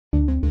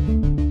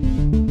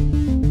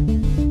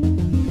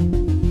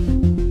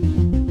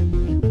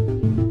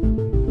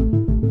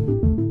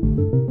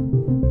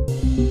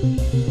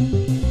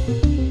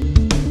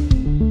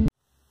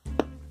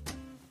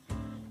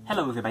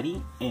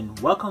everybody, and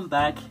welcome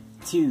back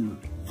to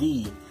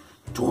the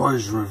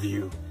Toys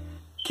Review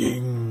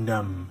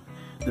Kingdom,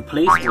 the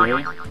place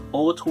where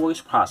all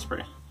toys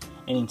prosper.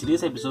 And in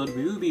today's episode,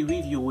 we will be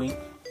reviewing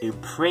a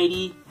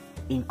pretty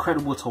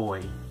incredible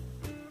toy.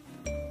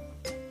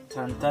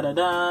 Dun, dun, dun,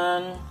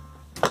 dun.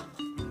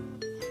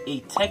 A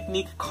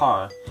Technic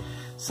car.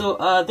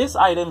 So this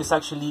item is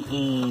actually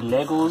a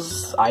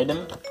Lego's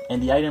item,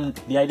 and the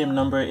item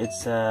number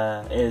is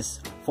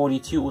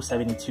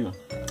 42072.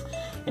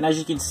 And as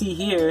you can see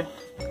here,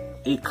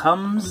 it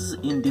comes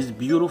in this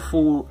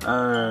beautiful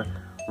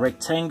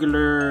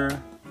rectangular,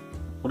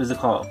 what is it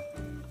called?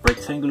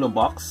 Rectangular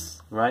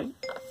box, right?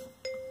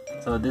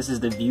 So this is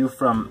the view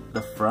from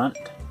the front.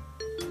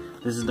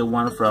 This is the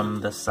one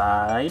from the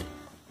side,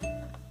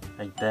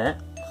 like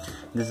that.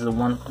 This is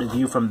the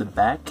view from the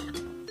back.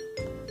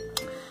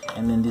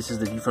 And then this is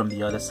the view from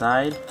the other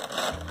side.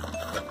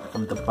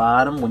 From the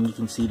bottom, when you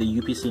can see the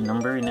UPC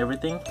number and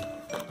everything.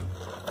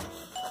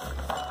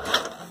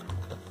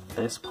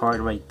 This part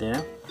right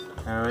there.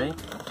 Alright.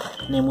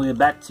 And then we're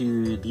back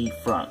to the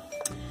front.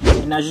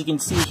 And as you can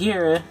see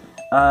here,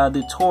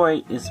 the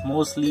toy is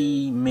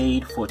mostly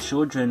made for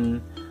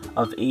children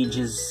of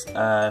ages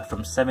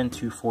from 7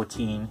 to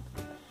 14.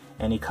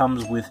 And it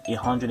comes with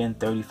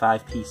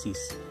 135 pieces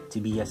to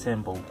be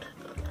assembled.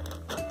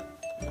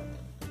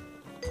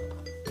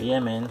 Yeah,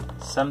 man,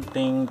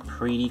 something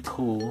pretty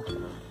cool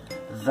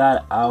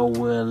that I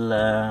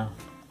will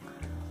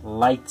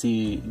like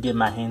to get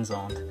my hands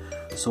on.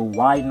 So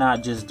why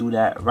not just do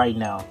that right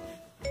now?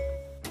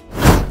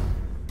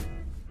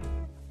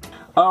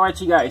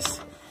 Alright, you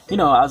guys,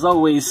 as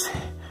always,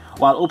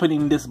 while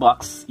opening this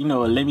box,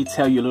 let me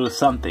tell you a little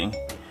something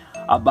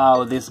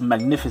about this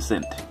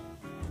magnificent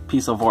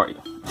piece of art.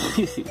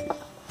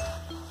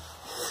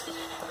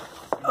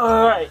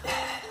 Alright,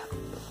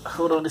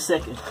 hold on a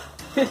second.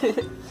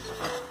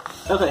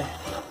 Okay.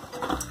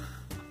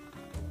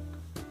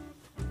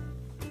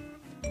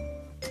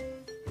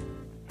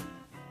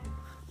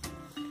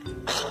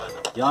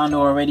 Y'all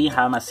know already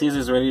how my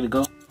scissors are ready to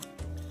go.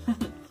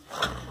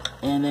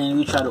 And then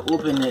we try to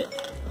open it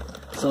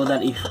so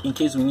that in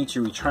case we need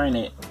to return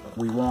it,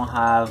 we won't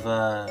have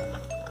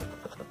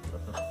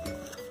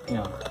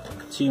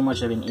too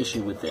much of an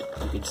issue with it.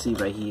 You can see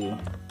right here.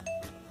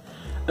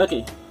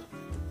 Okay.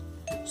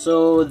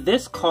 So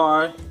this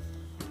car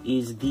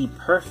is the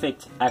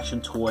perfect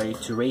action toy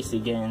to race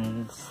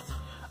against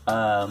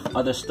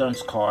other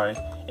stunts car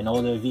and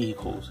other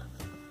vehicles.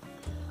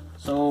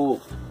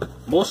 So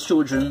most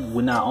children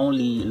will not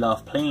only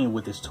love playing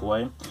with this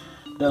toy,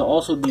 they'll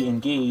also be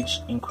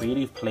engaged in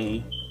creative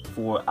play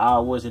for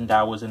hours and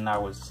hours and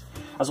hours,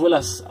 as well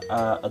as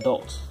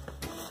adults.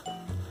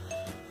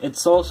 It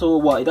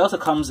also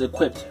comes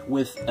equipped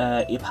with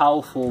a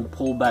powerful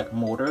pullback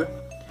motor,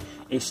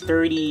 a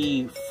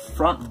sturdy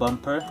front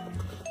bumper,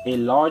 a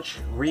large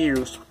rear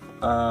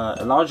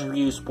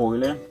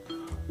spoiler,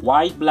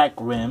 wide black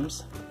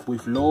rims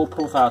with low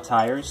profile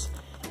tires,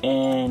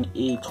 and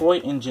a toy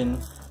engine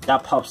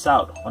that pops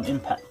out on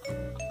impact.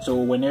 So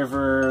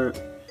whenever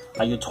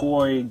your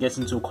toy gets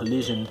into a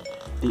collision,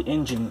 the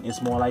engine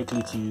is more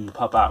likely to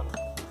pop out.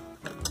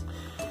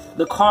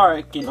 The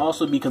car can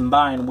also be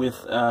combined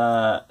with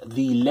the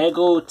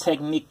LEGO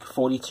Technic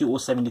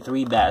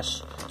 42073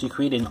 bash to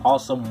create an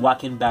awesome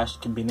whack and bash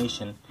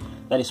combination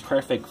that is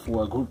perfect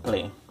for group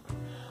play.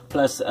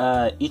 Plus,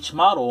 each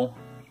model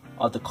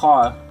of the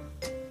car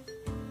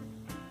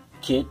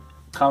kit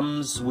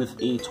comes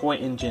with a toy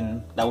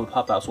engine that will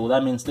pop out. So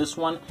that means this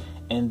one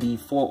and the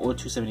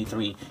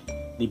 40273,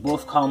 they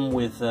both come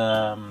with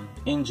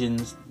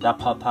engines that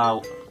pop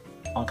out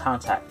on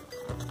contact.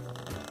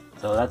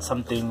 So that's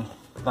something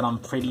that I'm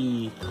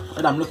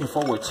looking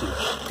forward to.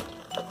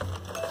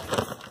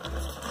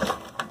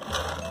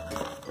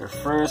 But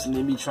first,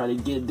 let me try to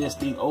get this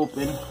thing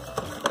open.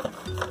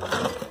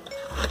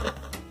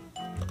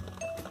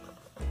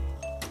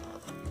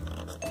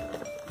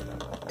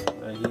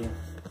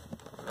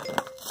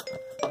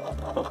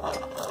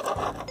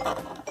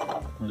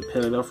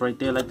 Peel it off right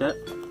there like that,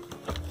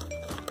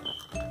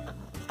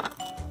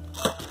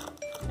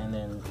 and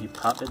then you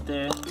pop it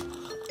there.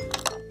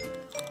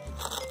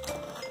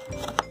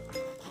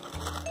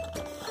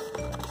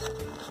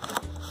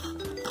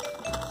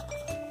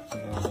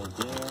 And then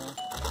there.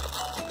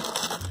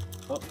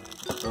 Oh,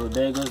 so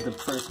there goes the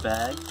first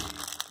bag.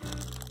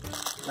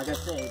 Like I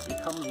said,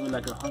 it comes with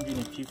like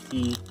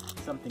 150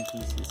 something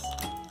pieces,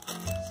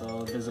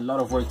 so there's a lot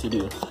of work to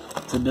do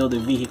to build a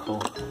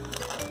vehicle.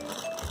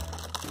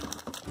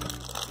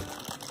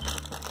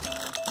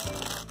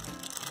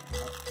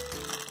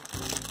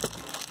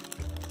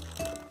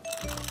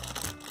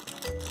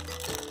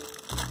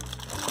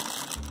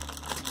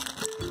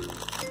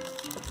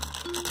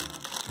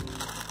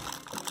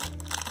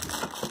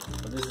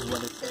 This is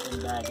what the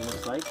second bag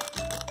looks like.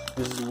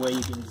 This is where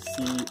you can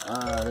see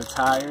the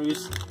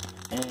tires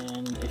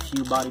and a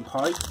few body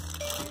parts.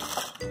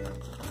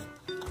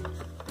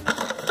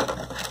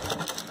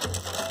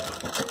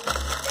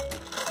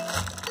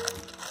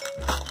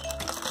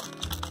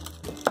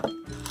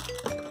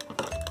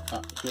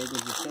 there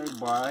goes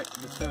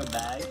the third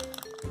bag.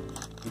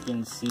 You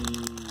can see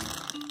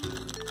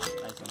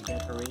like some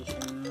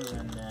decorations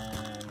and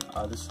then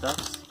other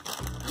stuff.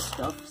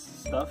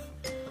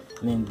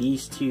 And then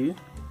these two.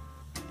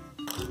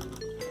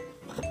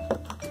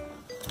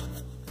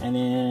 And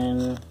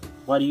then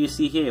what do you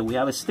see here? We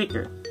have a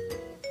sticker.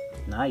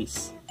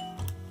 Nice.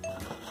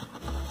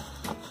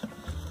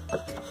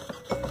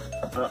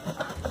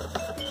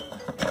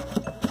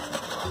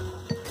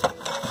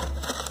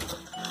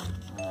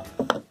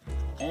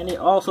 And it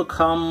also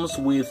comes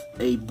with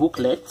a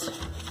booklet.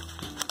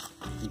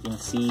 You can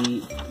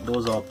see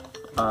those are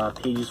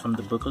pages from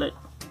the booklet,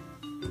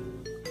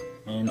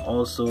 and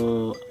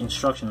also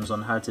instructions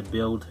on how to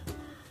build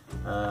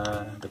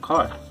the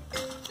car.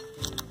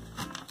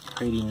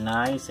 Pretty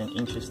nice and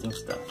interesting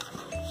stuff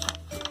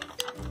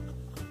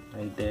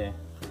right there,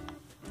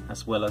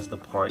 as well as the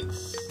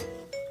parts,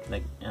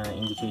 like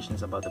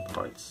indications about the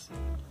parts.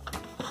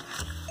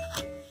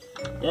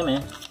 Yeah,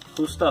 man,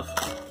 cool stuff.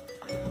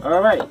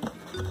 All right,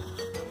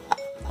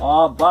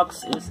 our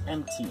box is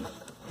empty,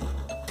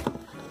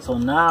 so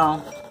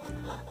now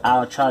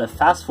I'll try to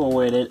fast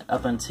forward it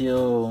up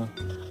until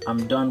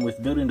I'm done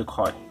with building the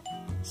car.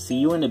 See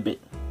you in a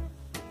bit.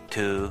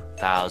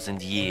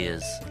 2,000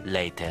 years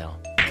later.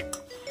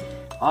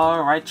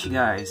 Alright, you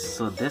guys,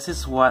 so this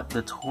is what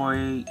the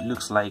toy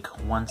looks like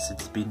once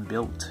it's been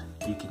built.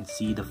 You can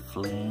see the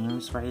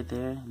flames right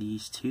there,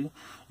 these two.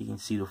 You can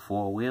see the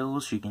four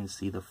wheels, you can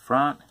see the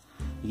front,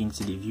 you can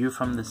see the view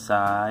from the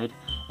side,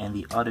 and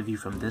the other view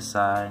from this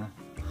side.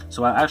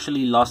 So I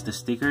actually lost the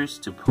stickers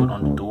to put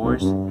on the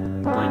doors,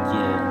 but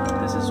yeah,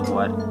 this is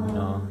what, you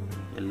know,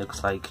 it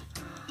looks like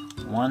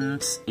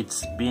once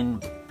it's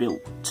been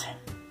built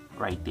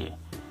right there.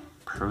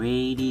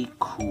 Pretty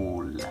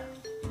cool.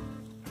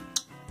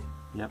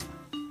 Yep.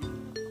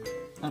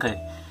 Okay.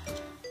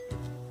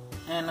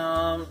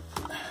 And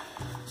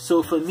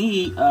so for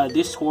me,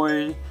 this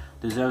toy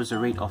deserves a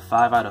rate of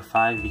 5 out of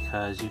 5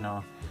 because, you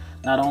know,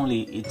 not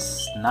only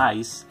it's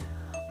nice,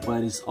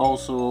 but it's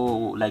also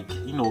like,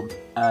 you know,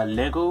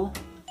 Lego,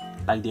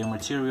 like their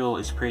material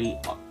is pretty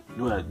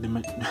well,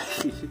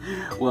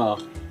 well,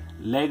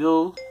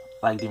 Lego,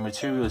 like the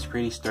material is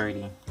pretty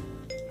sturdy.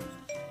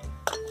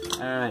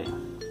 All right.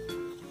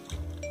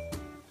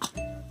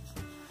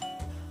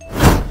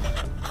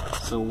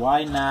 So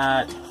why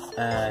not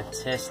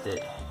test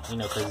it? You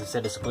know, because it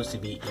said it's supposed to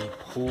be a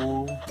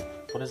pull.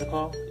 What is it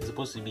called? It's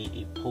supposed to be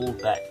a pull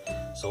back.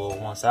 So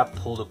once I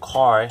pull the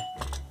car,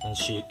 and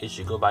it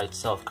should go by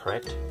itself,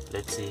 correct?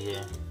 Let's see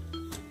here.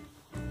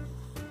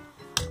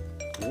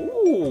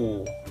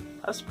 Ooh,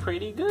 that's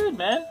pretty good,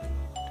 man.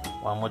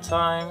 One more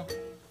time.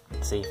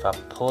 Let's see if I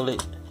pull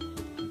it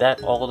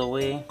back all the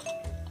way,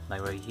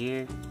 like right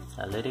here.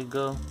 I let it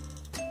go.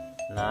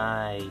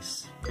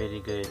 Nice,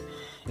 pretty good.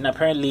 And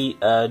apparently,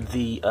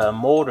 the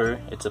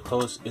motor is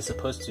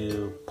supposed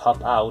to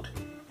pop out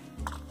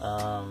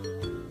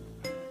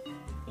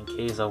in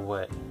case of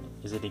what?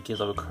 Is it in case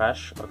of a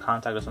crash or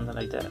contact or something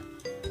like that?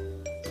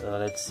 So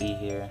let's see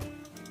here.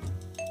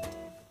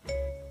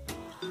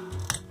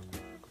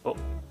 Oh,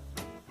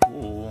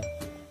 ooh.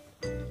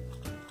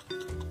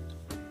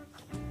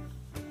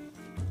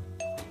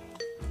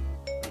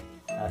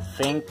 I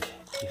think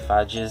if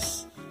I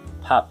just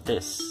pop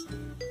this,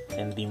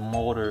 then the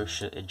motor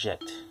should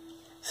eject.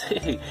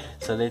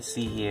 So let's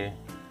see here.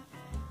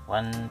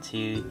 1,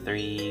 2,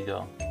 3,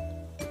 go.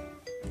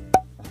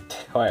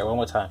 All right, one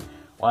more time.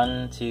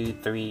 1, 2,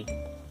 3.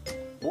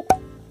 Ooh.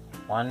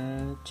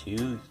 1,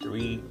 2,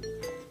 3.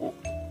 Ooh.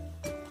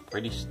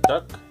 Pretty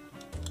stuck,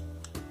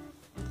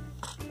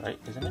 right?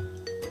 Isn't it?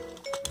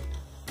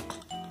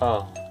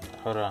 Oh,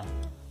 hold on.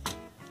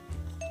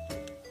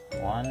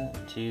 1,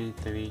 2,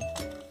 3.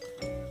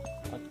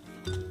 What?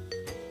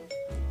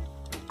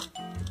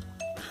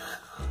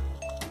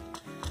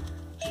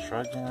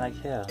 Struggling like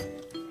hell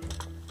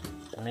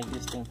to make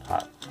this thing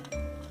pop.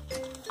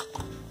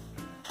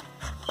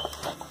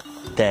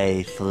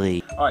 Day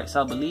 3. Alright,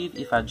 so I believe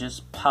if I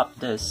just pop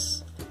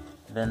this,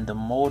 then the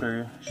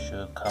motor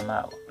should come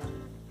out.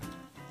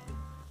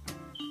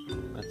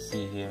 Let's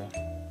see here.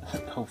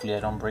 Hopefully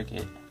I don't break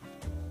it.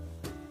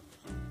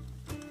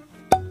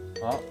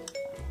 Well.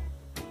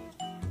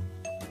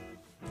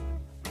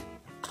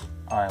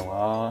 Alright,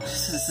 well,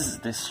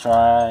 let's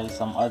try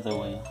some other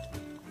way.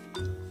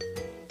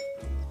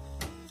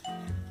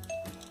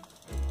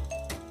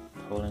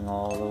 Pulling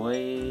all the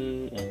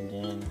way, and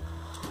then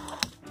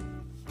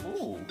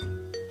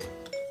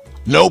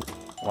nope.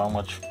 One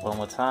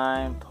more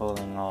time,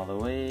 pulling all the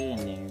way, and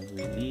then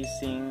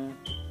releasing.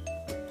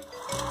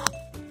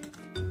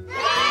 There you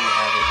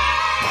have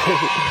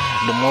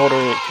it. The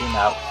motor came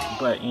out,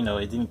 but you know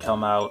it didn't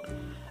come out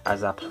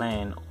as I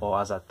planned or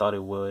as I thought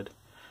it would.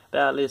 But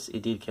at least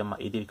it did come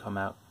out. It did come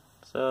out,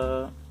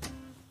 so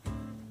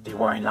they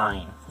weren't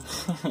lying.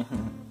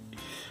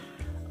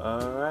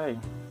 All right.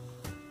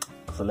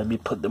 So let me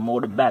put the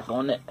motor back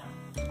on it.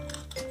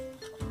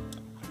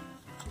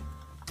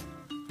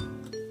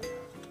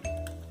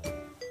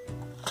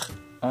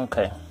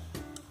 Okay.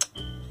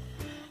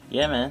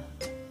 Yeah, man.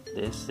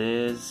 This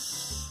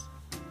is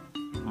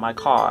my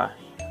car,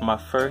 my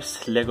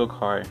first Lego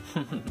car.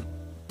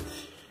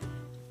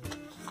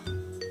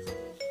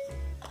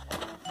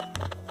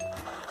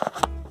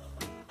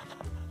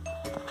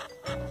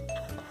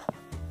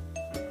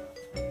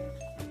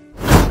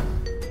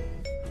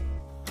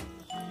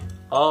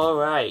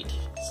 Alright,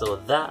 so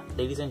that,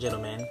 ladies and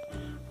gentlemen,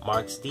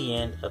 marks the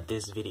end of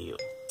this video.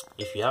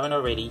 If you haven't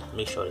already,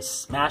 make sure to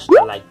smash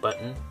the like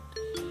button,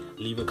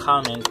 leave a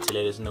comment to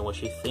let us know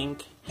what you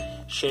think,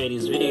 share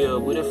this video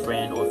with a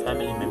friend or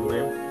family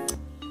member,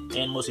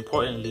 and most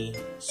importantly,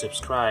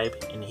 subscribe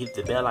and hit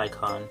the bell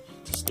icon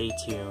to stay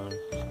tuned.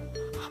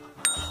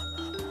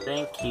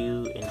 Thank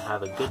you and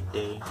have a good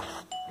day.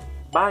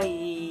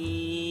 Bye!